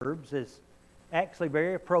Proverbs is actually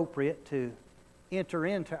very appropriate to enter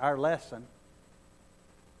into our lesson.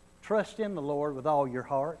 Trust in the Lord with all your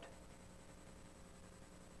heart.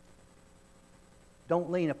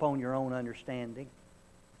 Don't lean upon your own understanding.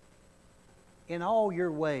 In all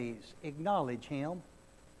your ways, acknowledge Him.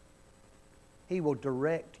 He will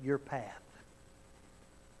direct your path.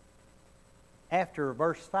 After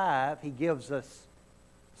verse 5, he gives us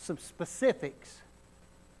some specifics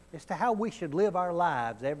as to how we should live our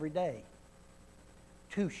lives every day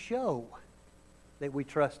to show that we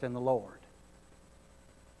trust in the Lord.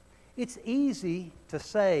 It's easy to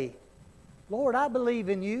say, Lord, I believe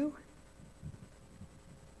in you.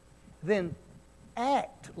 Then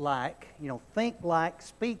act like, think like,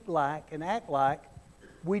 speak like, and act like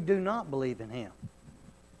we do not believe in Him.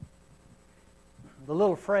 The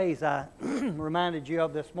little phrase I reminded you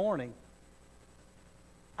of this morning,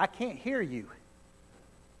 I can't hear you,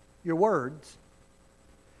 your words,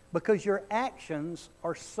 because your actions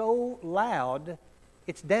are so loud,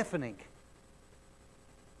 it's deafening.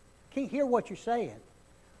 Can't hear what you're saying.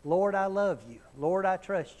 Lord, I love you. Lord, I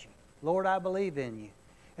trust you. Lord, I believe in you.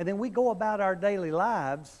 And then we go about our daily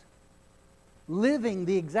lives living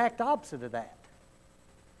the exact opposite of that.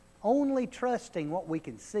 Only trusting what we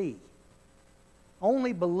can see.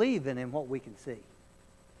 Only believing in what we can see.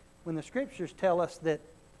 When the Scriptures tell us that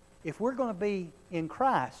if we're going to be in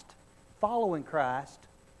Christ, following Christ,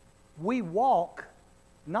 we walk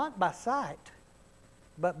not by sight,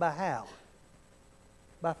 but by how?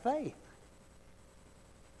 By faith.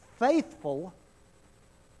 Faithful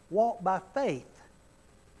walk by faith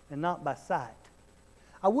and not by sight.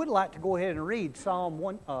 I would like to go ahead and read Psalm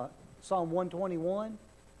 121,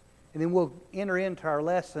 and then we'll enter into our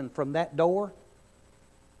lesson from that door.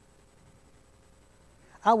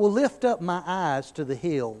 I will lift up my eyes to the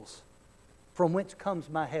hills, from whence comes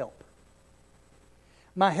my help.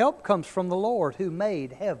 My help comes from the Lord who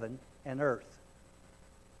made heaven and earth.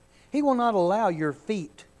 He will not allow your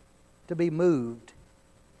feet to be moved.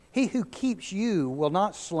 He who keeps you will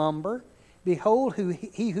not slumber. Behold,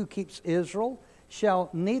 he who keeps Israel shall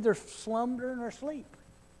neither slumber nor sleep.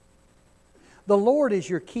 The Lord is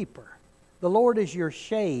your keeper. The Lord is your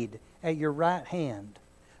shade at your right hand.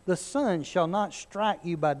 The sun shall not strike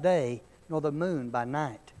you by day, nor the moon by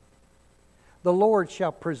night. The Lord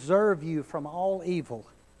shall preserve you from all evil.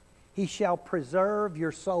 He shall preserve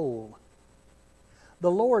your soul.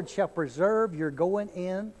 The Lord shall preserve your going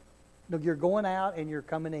out and your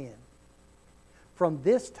coming in, from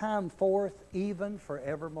this time forth even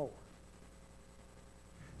forevermore.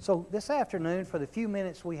 So this afternoon, for the few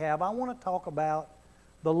minutes we have, I want to talk about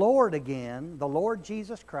the Lord again, the Lord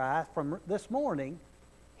Jesus Christ. From this morning,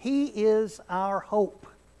 He is our hope.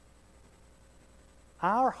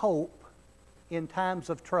 Our hope in times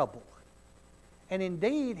of trouble. And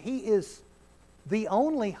indeed, He is the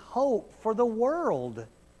only hope for the world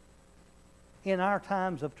in our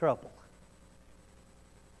times of trouble.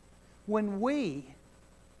 When we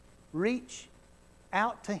reach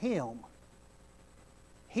out to Him,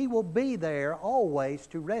 He will be there always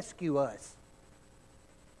to rescue us.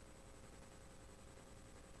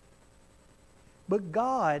 But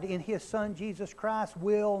God, in His Son Jesus Christ,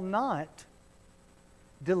 will not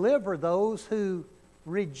deliver those who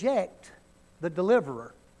reject the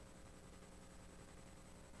deliverer.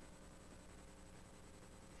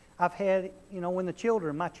 I've had, when my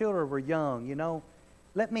children were young,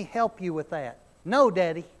 let me help you with that. No,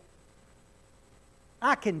 Daddy,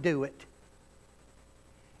 I can do it.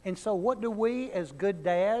 And so what do we as good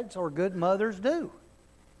dads or good mothers do?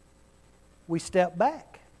 We step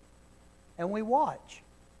back and we watch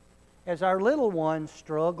as our little ones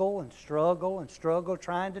struggle and struggle and struggle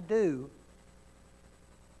trying to do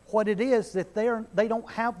what it is that they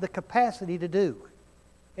don't have the capacity to do,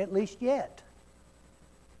 at least yet.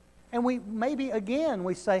 And we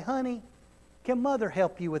say, honey, can Mother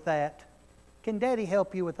help you with that? Can Daddy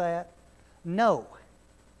help you with that? No.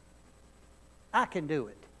 I can do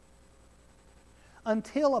it.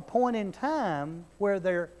 Until a point in time where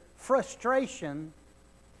their frustration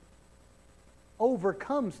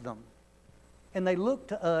overcomes them. And they look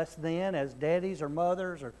to us then as daddies or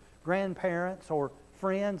mothers or grandparents or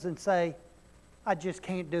friends and say, I just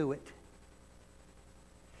can't do it.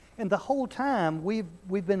 And the whole time we've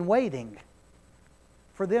been waiting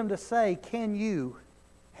for them to say, can you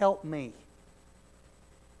help me?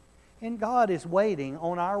 And God is waiting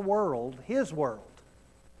on our world, His world.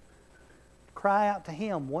 Cry out to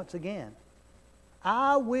Him once again.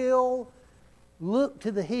 I will look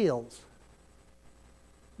to the hills.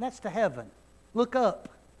 That's to heaven. Look up,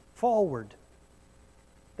 forward.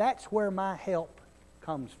 That's where my help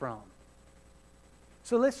comes from.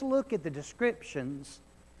 So let's look at the descriptions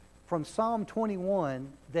from Psalm 21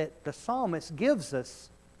 that the psalmist gives us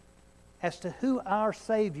as to who our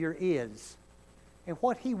Savior is and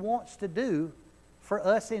what He wants to do for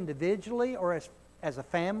us individually or as a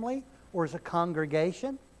family or as a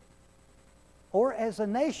congregation or as a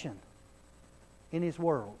nation in His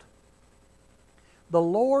world. The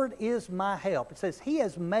Lord is my help. It says He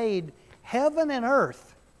has made heaven and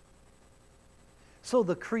earth. So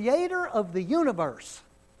the Creator of the universe,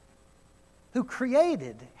 who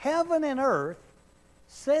created heaven and earth,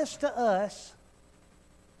 says to us,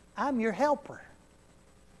 I'm your helper.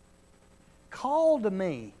 Call to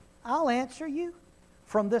me. I'll answer you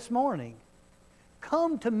from this morning.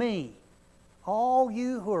 Come to me, all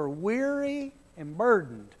you who are weary and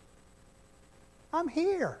burdened. I'm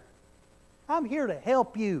here. I'm here to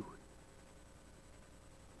help you.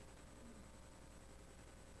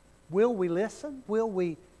 Will we listen? Will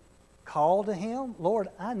we call to Him? Lord,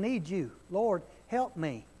 I need you. Lord, help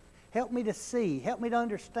me. Help me to see. Help me to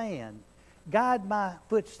understand. Guide my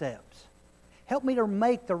footsteps. Help me to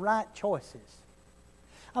make the right choices.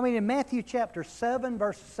 I mean, in Matthew chapter 7,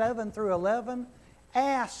 verses 7 through 11,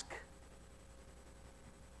 ask,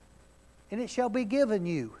 and it shall be given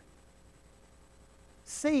you.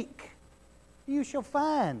 Seek, you shall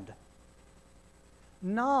find.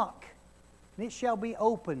 Knock, and it shall be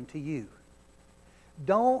open to you.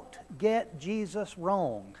 Don't get Jesus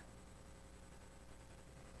wrong.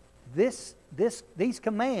 These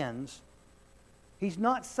commands, He's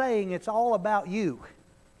not saying it's all about you.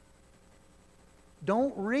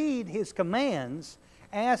 Don't read His commands,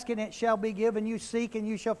 ask and it shall be given you, seek and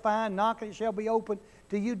you shall find, knock and it shall be open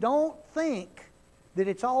to you. Don't think that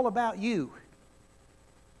it's all about you.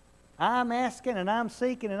 I'm asking and I'm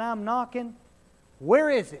seeking and I'm knocking. Where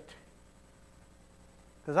is it?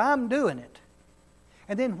 Because I'm doing it.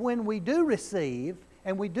 And then when we do receive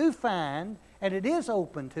and we do find and it is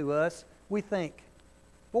open to us, we think,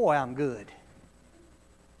 boy, I'm good.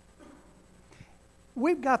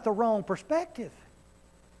 We've got the wrong perspective.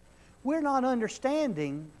 We're not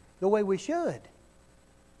understanding the way we should.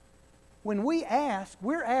 When we ask,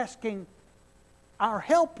 we're asking our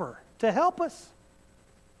helper to help us.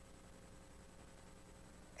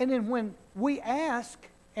 And then when we ask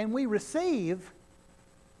and we receive,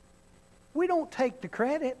 we don't take the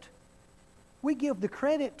credit. We give the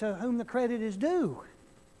credit to whom the credit is due.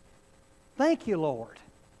 Thank you, Lord.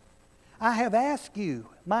 I have asked you,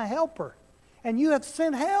 my helper, and you have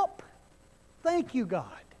sent help. Thank you, God.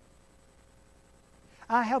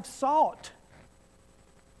 I have sought.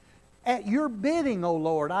 At your bidding, O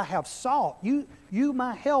Lord, I have sought. You,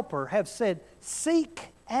 my helper, have said, seek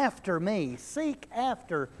after me. Seek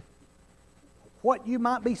after what you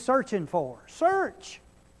might be searching for. Search.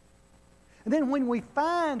 And then when we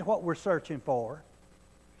find what we're searching for,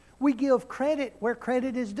 we give credit where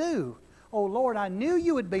credit is due. Oh Lord, I knew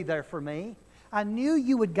you would be there for me. I knew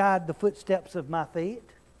you would guide the footsteps of my feet.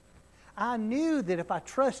 I knew that if I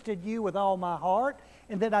trusted you with all my heart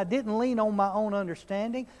and that I didn't lean on my own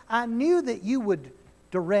understanding, I knew that you would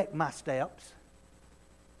direct my steps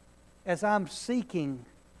as I'm seeking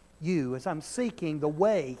you, as I'm seeking the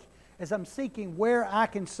way, as I'm seeking where I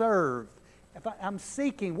can serve. If I'm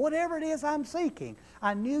seeking whatever it is I'm seeking,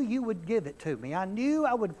 I knew you would give it to me. I knew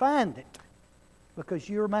I would find it because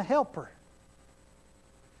you're my helper.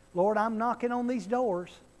 Lord, I'm knocking on these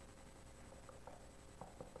doors.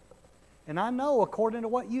 And I know according to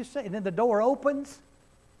what you say, and then the door opens.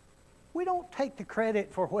 We don't take the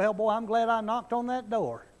credit for, well, boy, I'm glad I knocked on that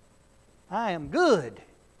door. I am good.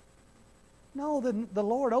 No, the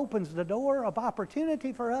Lord opens the door of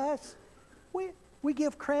opportunity for us. We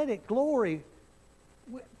give credit, glory,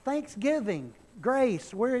 thanksgiving,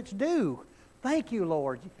 grace where it's due. Thank you,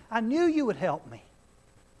 Lord. I knew you would help me.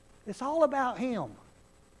 It's all about Him.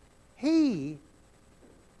 He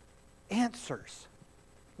answers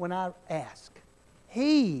when I ask.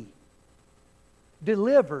 He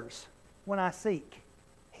delivers when I seek.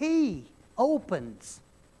 He opens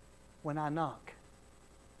when I knock.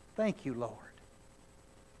 Thank you, Lord.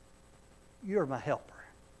 You're my helper.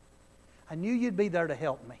 I knew you'd be there to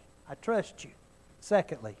help me. I trust you.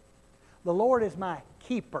 Secondly, the Lord is my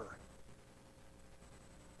keeper.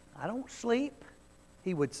 I don't sleep,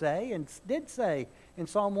 He would say, and did say in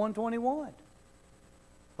Psalm 121.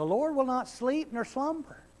 The Lord will not sleep nor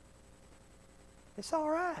slumber. It's all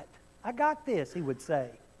right. I got this, He would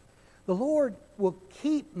say. The Lord will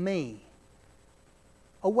keep me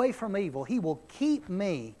away from evil. He will keep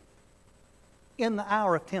me in the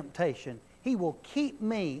hour of temptation. He will keep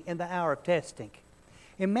me in the hour of testing.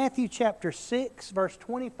 In Matthew chapter 6, verse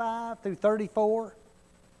 25 through 34,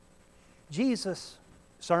 Jesus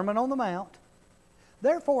Sermon on the Mount.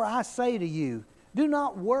 Therefore I say to you, do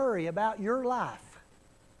not worry about your life,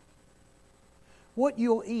 what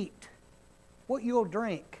you'll eat, what you'll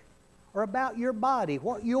drink, or about your body,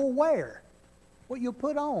 what you'll wear, what you'll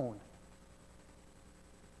put on.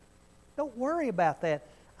 Don't worry about that.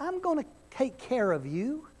 I'm going to take care of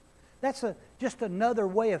you. That's just another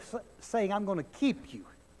way of saying I'm going to keep you.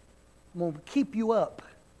 I'm going to keep you up.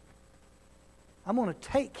 I'm going to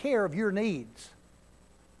take care of your needs.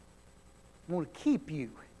 I'm going to keep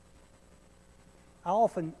you. I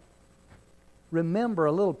often remember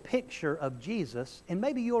a little picture of Jesus, and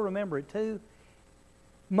maybe you'll remember it too.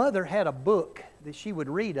 Mother had a book that she would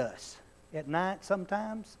read us at night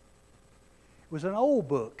sometimes. It was an old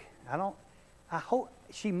book. I hope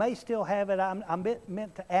she may still have it. I'm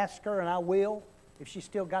meant to ask her, and I will, if she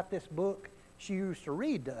still got this book she used to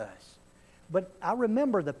read to us. But I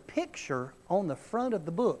remember the picture on the front of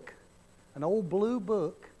the book, an old blue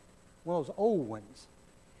book, one of those old ones.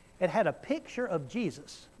 It had a picture of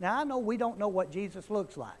Jesus. Now, I know we don't know what Jesus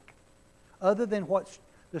looks like, other than what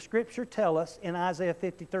the Scripture tell us in Isaiah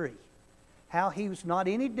 53, how he was not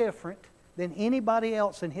any different than anybody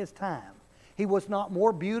else in his time. He was not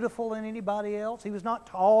more beautiful than anybody else. He was not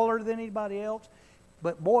taller than anybody else.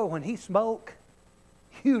 But boy, when he spoke,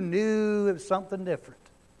 you knew it was something different.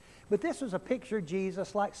 But this was a picture of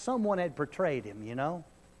Jesus like someone had portrayed him, you know.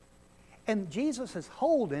 And Jesus is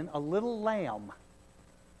holding a little lamb,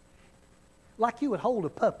 like you would hold a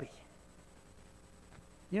puppy.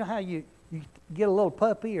 You know how you get a little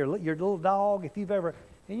puppy or your little dog, if you've ever,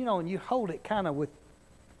 and you hold it kind of with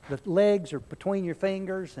the legs or between your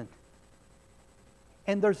fingers,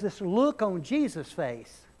 and there's this look on Jesus'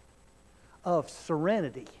 face of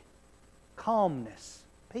serenity, calmness,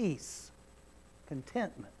 peace,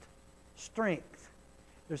 contentment, strength.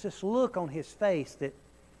 There's this look on his face that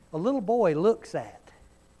a little boy looks at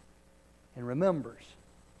and remembers.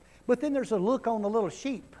 But then there's a look on the little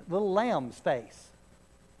sheep, little lamb's face.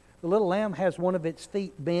 The little lamb has one of its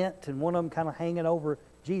feet bent and one of them kind of hanging over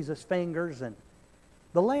Jesus' fingers. And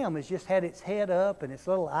the lamb has just had its head up and its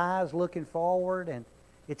little eyes looking forward, and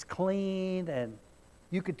it's clean, and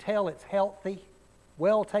you could tell it's healthy,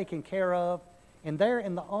 well taken care of, and there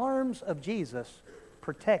in the arms of Jesus,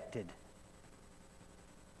 protected.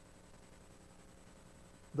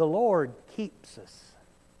 The Lord keeps us.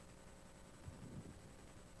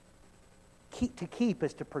 To keep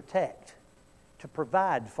is to protect, to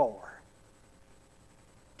provide for,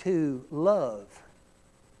 to love,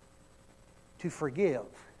 to forgive,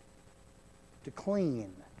 to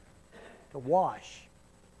clean, to wash.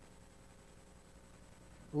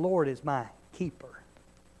 The Lord is my keeper.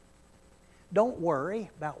 Don't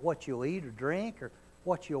worry about what you'll eat or drink or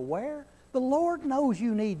what you'll wear. The Lord knows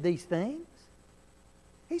you need these things.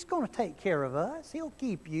 He's going to take care of us. He'll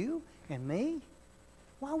keep you and me.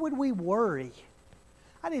 Why would we worry?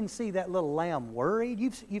 I didn't see that little lamb worried.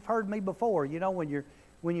 You've heard me before. You know,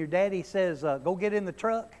 when your daddy says, go get in the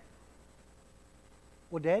truck.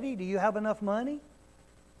 Well, Daddy, do you have enough money?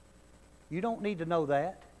 You don't need to know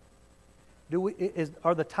that.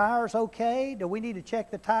 Are the tires okay? Do we need to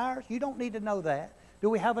check the tires? You don't need to know that. Do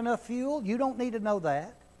we have enough fuel? You don't need to know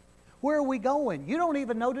that. Where are we going? You don't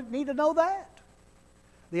even need to know that.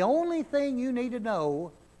 The only thing you need to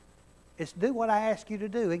know is do what I ask you to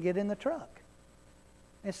do and get in the truck.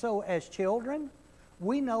 And so as children,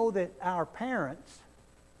 we know that our parents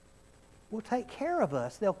will take care of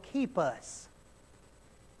us. They'll keep us,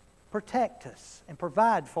 protect us, and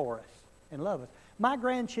provide for us and love us. My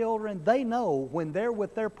grandchildren, they know when they're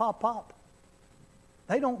with their pop-pop,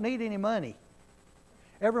 they don't need any money.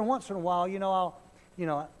 Every once in a while,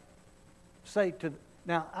 I'll say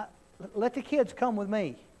let the kids come with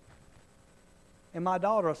me. And my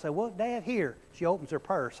daughter will say, well, Dad, here. She opens her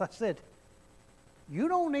purse. I said, you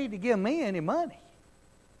don't need to give me any money.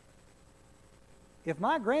 If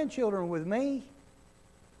my grandchildren are with me,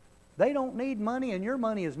 they don't need money, and your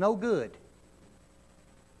money is no good.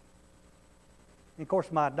 And of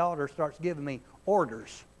course, my daughter starts giving me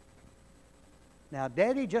orders. Now,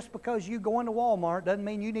 Daddy, just because you go into Walmart doesn't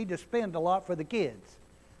mean you need to spend a lot for the kids.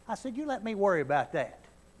 I said, you let me worry about that.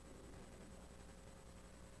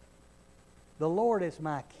 The Lord is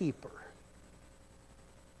my keeper.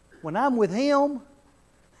 When I'm with Him,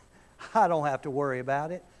 I don't have to worry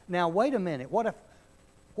about it. Now, wait a minute.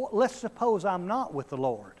 Let's suppose I'm not with the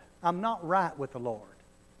Lord. I'm not right with the Lord.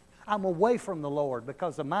 I'm away from the Lord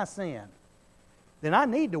because of my sin. Then I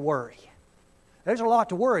need to worry. There's a lot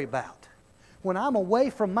to worry about. When I'm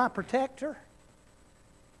away from my protector,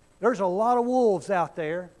 there's a lot of wolves out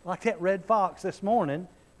there, like that red fox this morning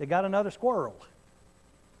that got another squirrel.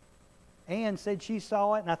 Ann said she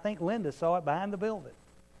saw it, and I think Linda saw it behind the building.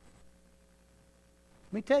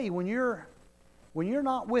 Let me tell you, when you're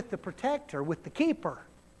not with the protector, with the keeper,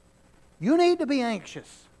 you need to be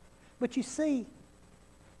anxious. But you see,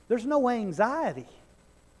 there's no anxiety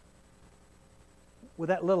with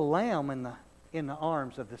that little lamb in the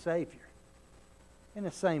arms of the Savior. In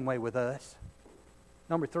the same way with us.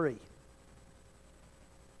 Number 3.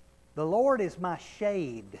 The Lord is my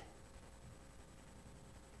shade.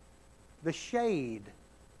 The shade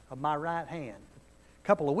of my right hand. A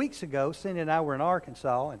couple of weeks ago, Cindy and I were in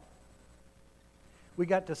Arkansas, and we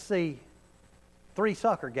got to see 3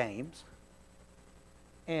 soccer games.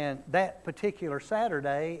 And that particular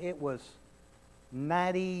Saturday, it was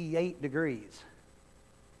 98 degrees.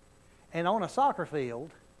 And on a soccer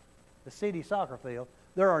field, the city soccer field,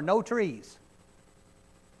 there are no trees.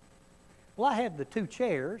 Well, I had the 2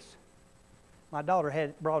 chairs. My daughter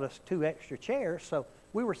had brought us 2 extra chairs, so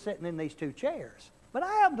we were sitting in these 2 chairs. But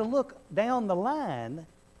I happened to look down the line,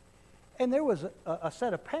 and there was a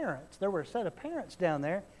set of parents. There were a set of parents down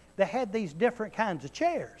there that had these different kinds of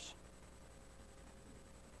chairs.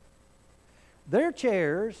 Their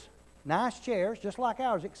chairs, nice chairs, just like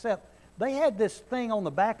ours, except they had this thing on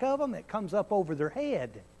the back of them that comes up over their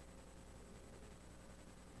head.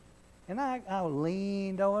 And I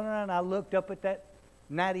leaned over there, and I looked up at that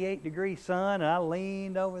 98-degree sun, and I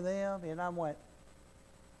leaned over them, and I went,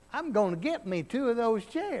 I'm going to get me 2 of those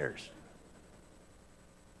chairs.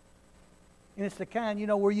 And it's the kind,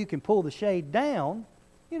 where you can pull the shade down,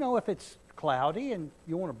 if it's cloudy and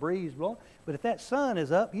you want a breeze blowing. But if that sun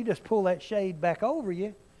is up, you just pull that shade back over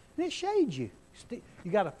you, and it shades you.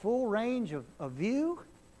 You got a full range of view.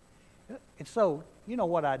 And so, you know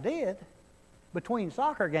what I did? Between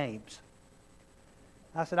soccer games,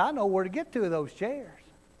 I said, I know where to get 2 of those chairs.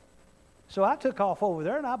 So I took off over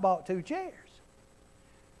there and I bought 2 chairs.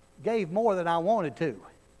 Gave more than I wanted to.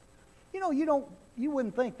 You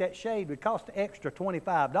wouldn't think that shade would cost an extra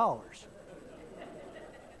 $25.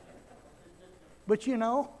 But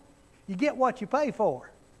you get what you pay for.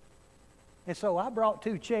 And so I brought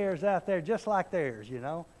 2 chairs out there just like theirs,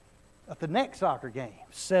 at the next soccer game.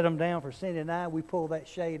 Set them down for Cindy and I. We pulled that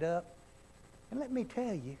shade up. And let me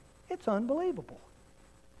tell you, it's unbelievable.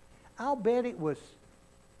 I'll bet it was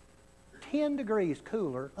 10 degrees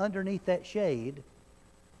cooler underneath that shade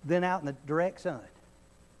than out in the direct sun.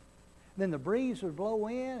 Then the breeze would blow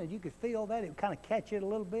in, and you could feel that. It would kind of catch it a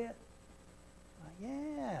little bit.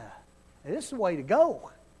 Yeah, this is the way to go.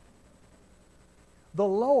 The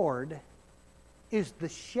Lord is the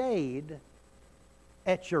shade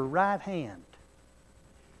at your right hand.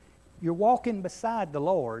 You're walking beside the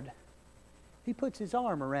Lord. He puts His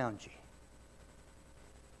arm around you.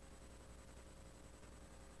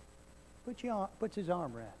 Puts His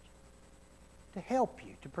arm around you to help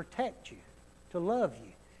you, to protect you, to love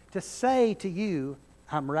you, to say to you,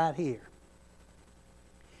 I'm right here.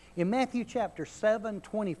 In Matthew chapter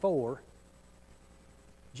 7:24,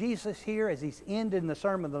 Jesus here, as He's ending the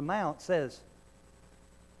Sermon on the Mount, says,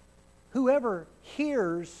 whoever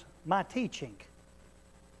hears my teaching,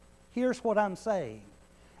 hears what I'm saying,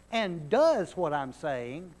 and does what I'm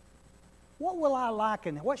saying, what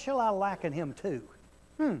shall I liken him to?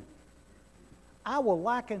 I will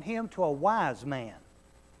liken him to a wise man.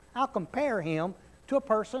 I'll compare him to a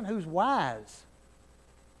person who's wise.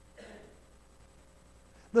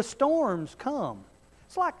 The storms come.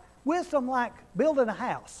 It's like wisdom, like building a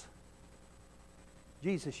house.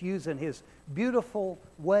 Jesus using His beautiful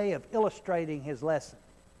way of illustrating His lesson.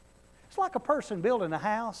 It's like a person building a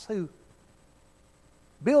house who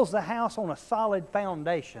builds the house on a solid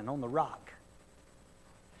foundation, on the rock.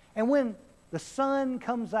 And when the sun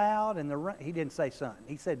comes out, and he didn't say sun,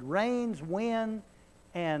 he said rains, wind,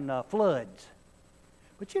 and floods.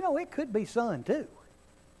 But it could be sun too.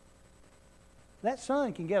 That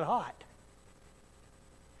sun can get hot.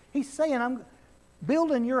 He's saying, I'm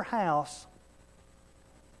building your house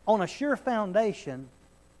on a sure foundation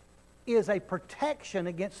is a protection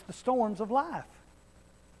against the storms of life.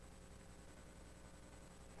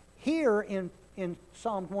 Here in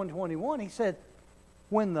Psalm 121, he said,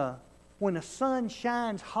 when the sun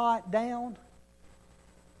shines hot down,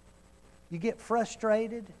 you get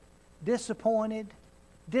frustrated, disappointed,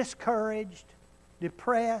 discouraged,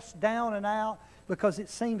 depressed, down and out, because it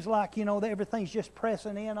seems like, that everything's just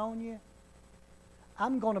pressing in on you.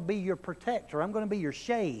 I'm going to be your protector. I'm going to be your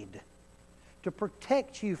shade to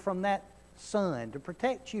protect you from that sun, to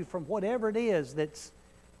protect you from whatever it is that's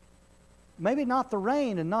maybe not the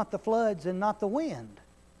rain and not the floods and not the wind,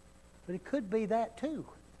 but it could be that too.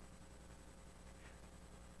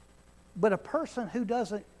 But a person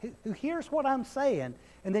who hears what I'm saying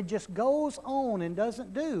and then just goes on and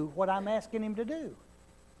doesn't do what I'm asking him to do.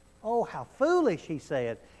 Oh, how foolish, he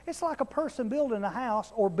said. It's like a person building a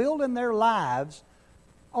house or building their lives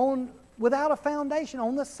without a foundation,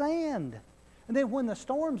 on the sand. And then when the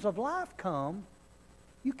storms of life come,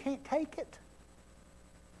 you can't take it.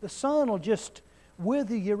 The sun will just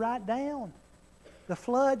wither you right down. The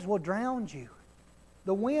floods will drown you.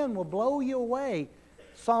 The wind will blow you away.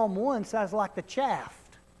 Psalm 1 says like the chaff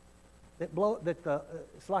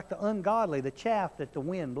it's like the ungodly, the chaff that the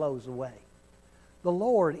wind blows away. The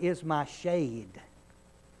Lord is my shade.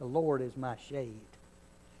 The Lord is my shade.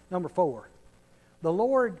 Number 4, the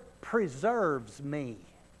Lord preserves me.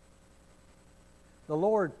 The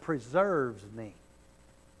Lord preserves me.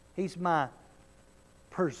 He's my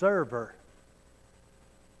preserver.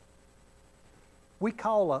 We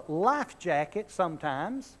call a life jacket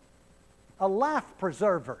sometimes a life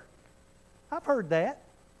preserver. I've heard that.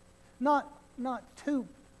 Not too,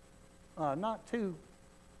 not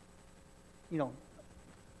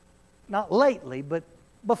lately, but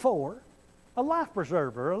before. A life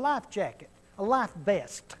preserver, a life jacket, a life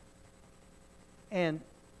vest. And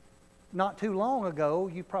not too long ago,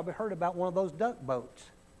 you probably heard about one of those duck boats.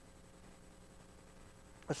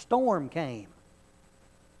 A storm came.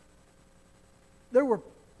 There were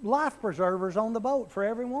life preservers on the boat for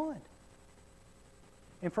everyone.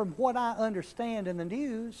 And from what I understand in the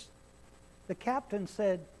news, the captain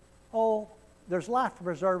said, "Oh, there's life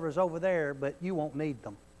preservers over there, but you won't need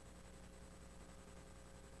them."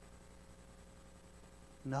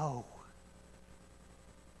 No.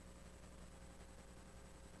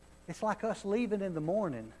 It's like us leaving in the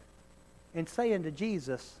morning and saying to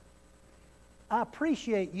Jesus, "I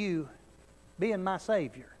appreciate you being my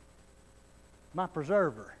Savior, my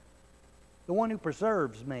preserver, the one who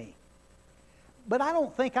preserves me. But I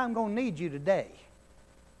don't think I'm going to need you today.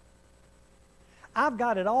 I've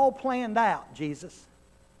got it all planned out, Jesus.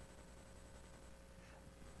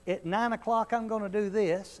 At 9 o'clock I'm going to do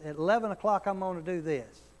this. At 11 o'clock I'm going to do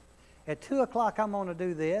this. At 2 o'clock I'm going to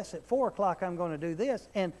do this. At 4 o'clock I'm going to do this.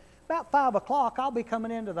 And about 5 o'clock I'll be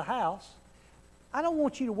coming into the house. I don't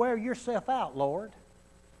want you to wear yourself out, Lord.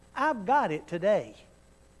 I've got it today."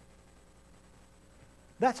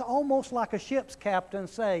 That's almost like a ship's captain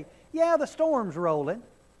say, "Yeah, the storm's rolling,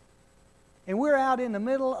 and we're out in the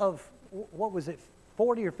middle of,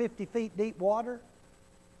 40 or 50 feet deep water.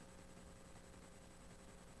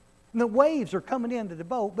 And the waves are coming into the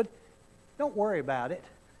boat, but don't worry about it.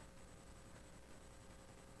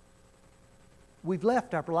 We've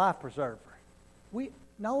left our life preserver."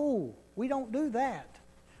 No, we don't do that.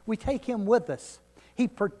 We take him with us. He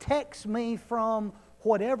protects me from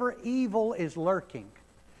whatever evil is lurking.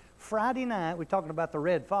 Friday night, we were talking about the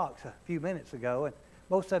red fox a few minutes ago, and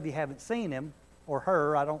most of you haven't seen him or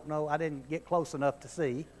her. I don't know. I didn't get close enough to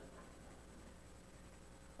see.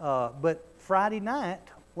 But Friday night,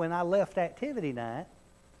 when I left activity night,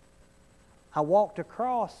 I walked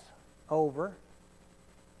across over,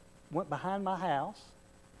 went behind my house,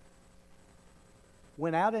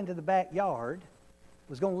 went out into the backyard,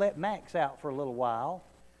 was going to let Max out for a little while.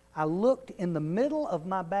 I looked in the middle of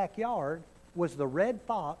my backyard was the red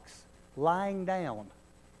fox lying down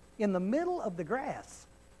in the middle of the grass.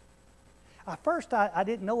 At first, I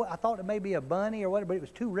didn't know it. I thought it may be a bunny or whatever, but it was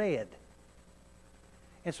too red.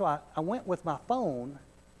 And so I went with my phone,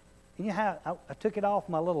 and you know how I took it off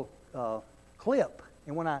my little clip.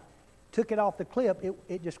 And when I took it off the clip,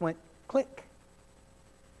 it just went click.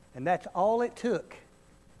 And that's all it took.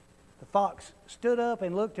 The fox stood up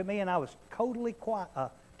and looked at me, and I was totally quiet,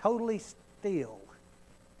 totally still.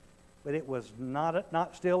 But it was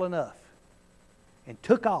not still enough, and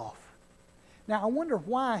took off. Now, I wonder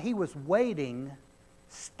why he was waiting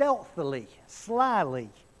stealthily, slyly,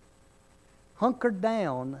 hunkered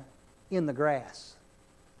down in the grass.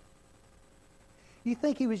 You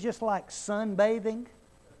think he was just like sunbathing?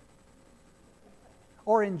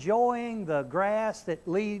 Or enjoying the grass that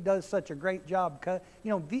Lee does such a great job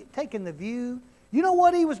taking the view? You know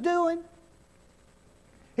what he was doing?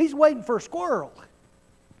 He's waiting for a squirrel,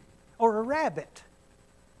 or a rabbit,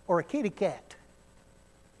 or a kitty cat.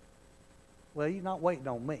 Well, you're not waiting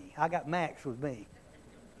on me. I got Max with me.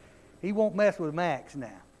 He won't mess with Max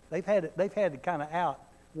now. They've had it kind of out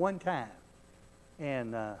one time,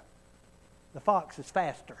 and the fox is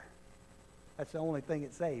faster. That's the only thing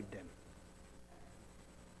that saved him.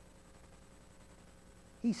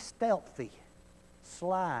 He's stealthy,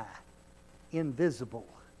 sly, invisible,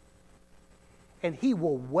 and he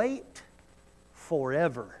will wait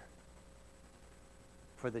forever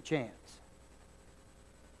for the chance.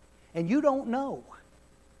 And you don't know.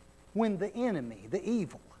 when the enemy, the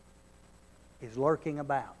evil, is lurking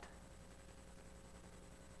about.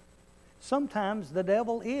 Sometimes the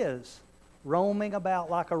devil is roaming about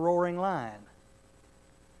like a roaring lion.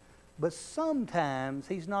 But sometimes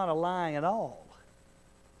he's not a lion at all.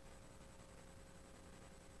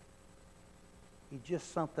 He's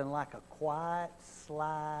just something like a quiet,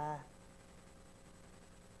 sly,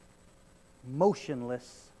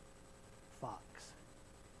 motionless fox.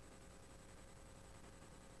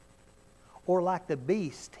 Or like the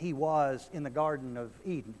beast he was in the Garden of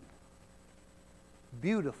Eden.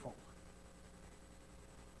 Beautiful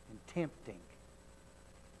and tempting.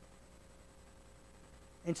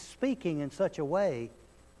 And speaking in such a way,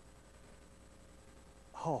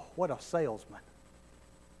 oh, what a salesman.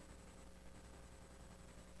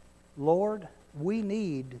 Lord, we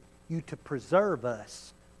need you to preserve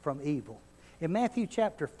us from evil. In Matthew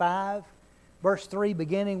chapter 5, verse 3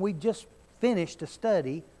 beginning, we just finished a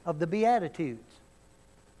study of the Beatitudes.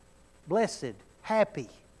 Blessed, happy,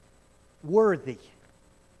 worthy,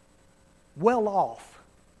 well off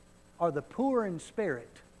are the poor in spirit,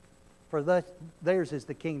 for theirs is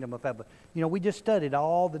the kingdom of heaven. You know, we just studied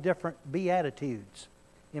all the different Beatitudes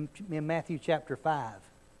in Matthew chapter 5.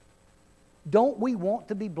 Don't we want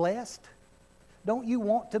to be blessed? Don't you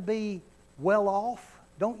want to be well off?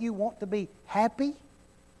 Don't you want to be happy?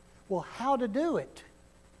 Well, how to do it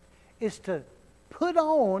is to put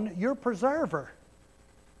on your preserver.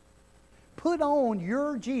 Put on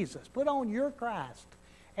your Jesus. Put on your Christ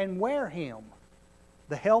and wear Him.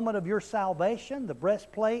 The helmet of your salvation, the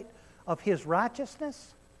breastplate of His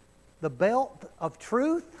righteousness, the belt of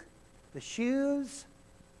truth, the shoes,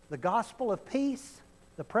 the gospel of peace,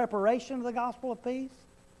 the preparation of the gospel of peace,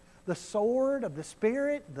 the sword of the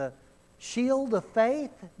Spirit, the shield of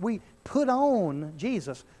faith. We put on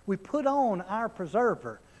Jesus. We put on our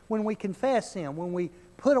preserver when we confess Him, when we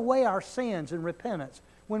put away our sins in repentance,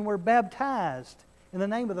 when we're baptized in the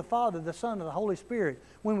name of the Father, the Son, and the Holy Spirit,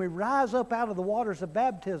 when we rise up out of the waters of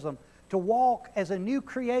baptism to walk as a new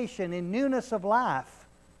creation in newness of life,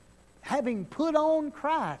 having put on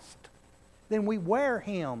Christ, then we wear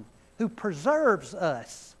Him who preserves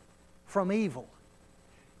us from evil,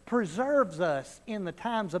 preserves us in the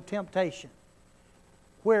times of temptation,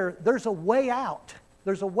 where there's a way out,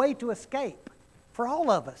 there's a way to escape for all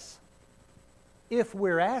of us. If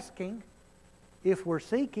we're asking, if we're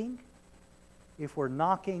seeking, if we're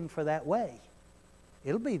knocking for that way,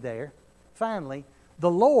 it'll be there. Finally, the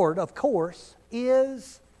Lord, of course,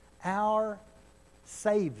 is our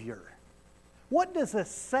Savior. What does a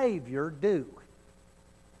Savior do?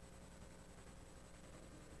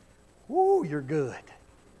 Ooh, you're good.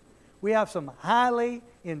 We have some highly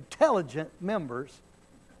intelligent members,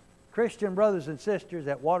 Christian brothers and sisters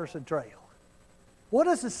at Watterson Trail. What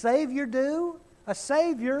does a Savior do? A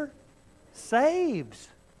Savior saves.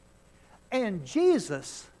 And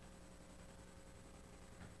Jesus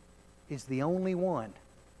is the only one.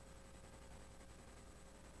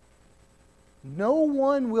 No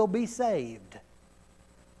one will be saved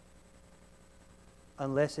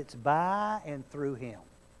unless it's by and through Him.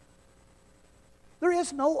 There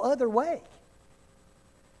is no other way.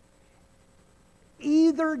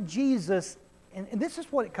 Either Jesus, and this is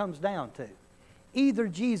what it comes down to, either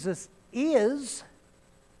Jesus is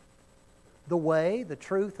the way, the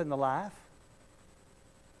truth, and the life,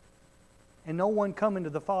 and no one coming to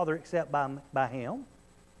the Father except by Him,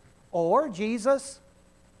 or Jesus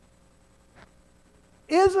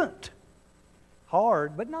isn't.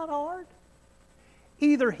 Hard, but not hard.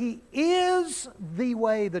 Either He is the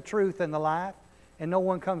way, the truth, and the life, and no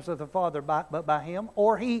one comes to the Father but by Him,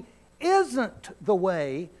 or He isn't the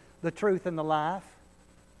way, the truth, and the life,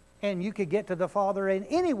 and you could get to the Father in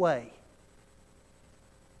any way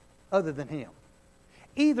other than Him.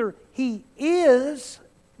 Either He is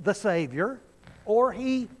the Savior, or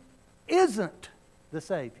He isn't the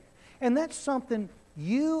Savior. And that's something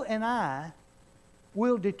you and I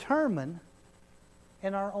will determine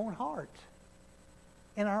in our own hearts,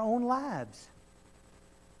 in our own lives.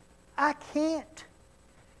 I can't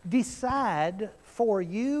decide for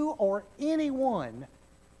you or anyone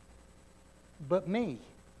but me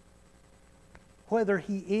whether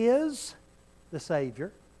He is the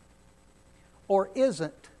Savior or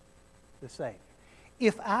isn't the Savior.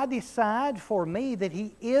 If I decide for me that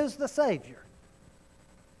He is the Savior,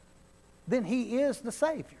 then He is the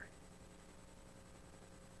Savior.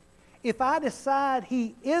 If I decide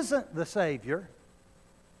He isn't the Savior,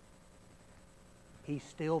 He's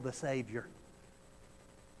still the Savior.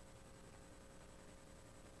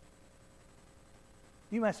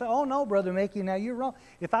 You may say, oh no, Brother Mickey, now you're wrong.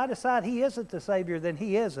 If I decide He isn't the Savior, then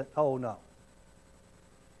He isn't. Oh no.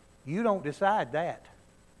 You don't decide that.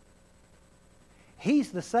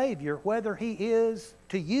 He's the Savior, whether He is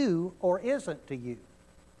to you or isn't to you.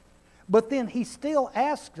 But then He still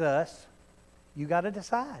asks us, you got to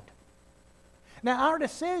decide. Now, our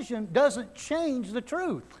decision doesn't change the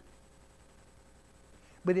truth,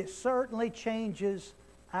 but it certainly changes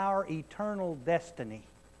our eternal destiny,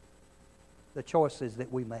 the choices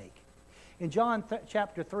that we make. In John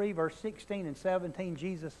chapter 3, verse 16 and 17,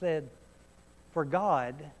 Jesus said, "For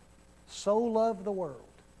God so loved the world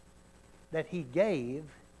that He gave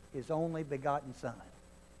His only begotten Son,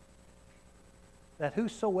 that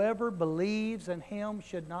whosoever believes in Him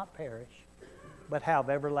should not perish, but have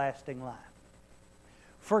everlasting life.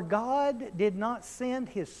 For God did not send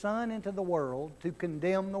His Son into the world to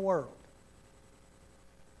condemn the world,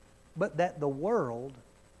 but that the world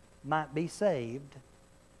might be saved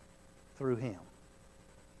through Him."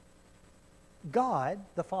 God,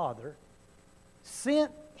 the Father,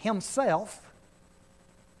 sent Himself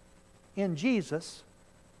in Jesus,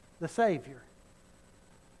 the Savior,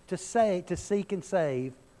 to seek and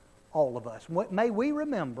save all of us. May we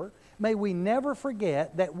remember, may we never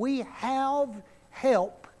forget that we have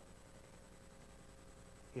help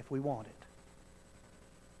if we want it.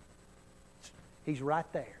 He's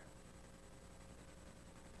right there.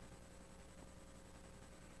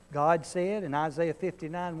 God said in Isaiah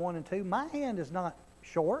 59, 1 and 2, "My hand is not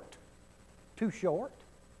short, too short,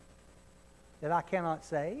 that I cannot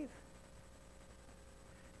save."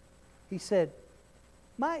 He said,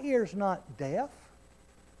 "My ear's not deaf,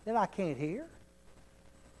 that I can't hear."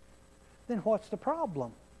 Then what's the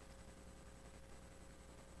problem?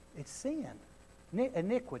 It's sin,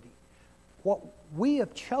 iniquity. What we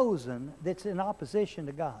have chosen that's in opposition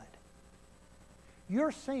to God.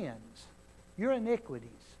 Your sins, your iniquities,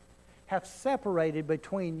 have separated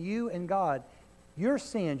between you and God. Your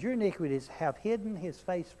sins, your iniquities have hidden His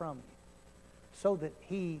face from you so that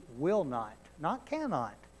He will not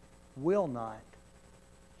cannot, will not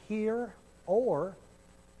hear or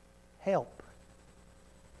help.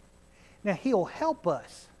 Now, He'll help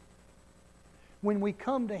us when we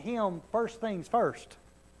come to Him first things first.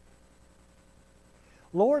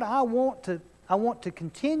 Lord, I want to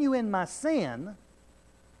continue in my sin,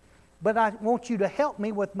 but I want You to help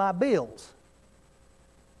me with my bills.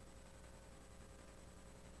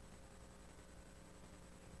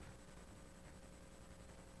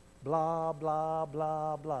 Blah, blah,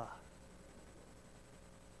 blah, blah.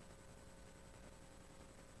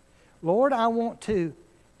 Lord, I want to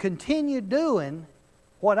continue doing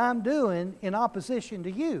what I'm doing in opposition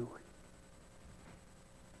to You.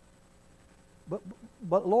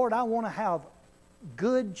 But Lord, I want to have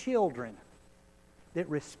good children that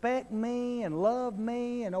respect me and love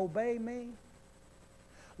me and obey me.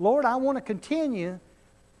 Lord, I want to continue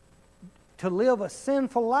to live a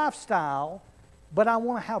sinful lifestyle, but I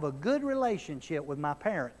want to have a good relationship with my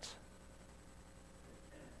parents.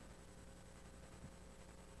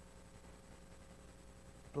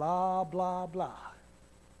 Blah, blah, blah.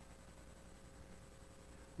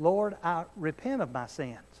 Lord, I repent of my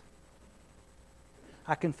sins.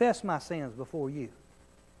 I confess my sins before You.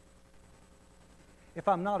 If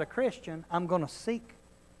I'm not a Christian, I'm going to seek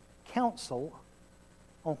counsel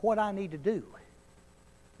on what I need to do,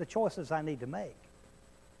 the choices I need to make.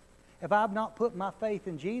 If I've not put my faith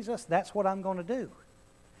in Jesus, that's what I'm going to do.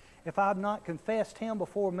 If I've not confessed Him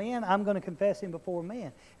before men, I'm going to confess Him before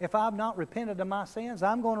men. If I've not repented of my sins,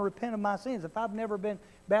 I'm going to repent of my sins. If I've never been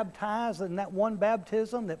baptized in that one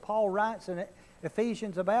baptism that Paul writes in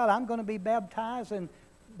Ephesians about, I'm going to be baptized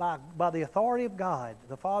by the authority of God,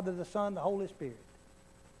 the Father, the Son, the Holy Spirit.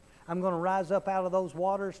 I'm going to rise up out of those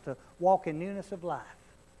waters to walk in newness of life.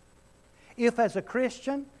 If as a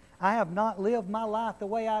Christian I have not lived my life the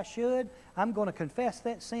way I should, I'm going to confess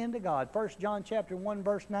that sin to God. 1 John chapter 1,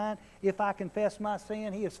 verse 9, "If I confess my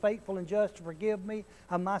sin, He is faithful and just to forgive me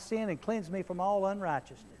of my sin and cleanse me from all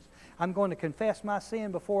unrighteousness." I'm going to confess my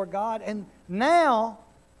sin before God. And now,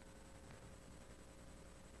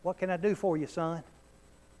 what can I do for You, son?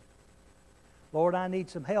 Lord, I need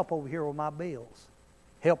some help over here with my bills.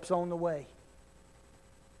 Help's on the way.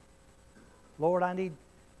 Lord, I need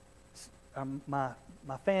my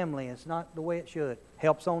family is not the way it should.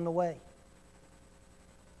 Help's on the way.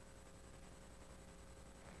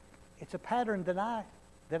 It's a pattern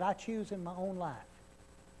that I choose in my own life.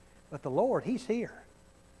 But the Lord, He's here.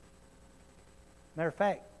 Matter of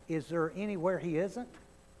fact, is there anywhere He isn't?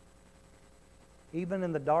 Even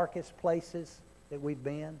in the darkest places that we've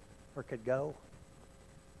been or could go?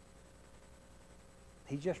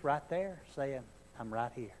 He's just right there saying, "I'm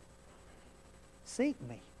right here. Seek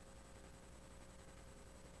Me.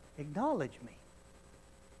 Acknowledge Me.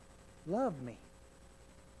 love me.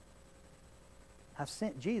 I've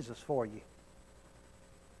sent Jesus for you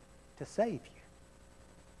to save you.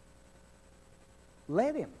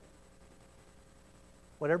 Let Him.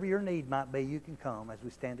 Whatever your need might be, you can come as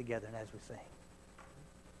we stand together and as we sing.